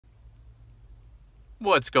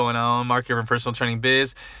What's going on? Mark here from Personal Training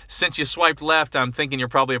Biz. Since you swiped left, I'm thinking you're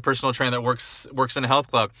probably a personal trainer that works in a health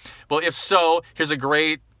club. Well, if so, here's a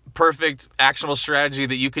great, perfect, actionable strategy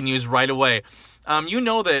that you can use right away. You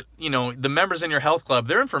know that, the members in your health club,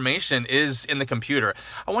 their information is in the computer.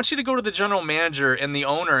 I want you to go to the general manager and the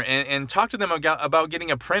owner and talk to them about getting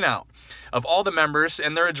a printout of all the members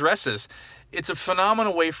and their addresses. It's a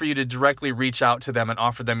phenomenal way for you to directly reach out to them and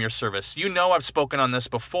offer them your service. I've spoken on this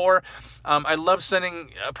before. I love sending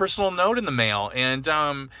a personal note in the mail and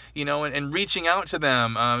reaching out to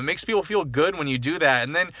them. It makes people feel good when you do that.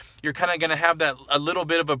 And then you're kind of going to have a little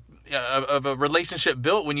bit of a relationship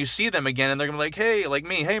built when you see them again. And they're going to be like, hey, like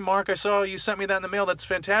me, hey, Mark, I saw you sent me that in the mail. That's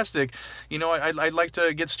fantastic. I'd like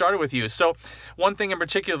to get started with you. So one thing in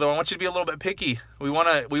particular, though, I want you to be a little bit picky. We want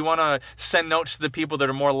to send notes to the people that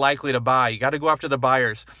are more likely to buy. You got to go after the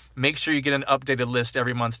buyers. Make sure you get an updated list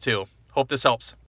every month too. Hope this helps.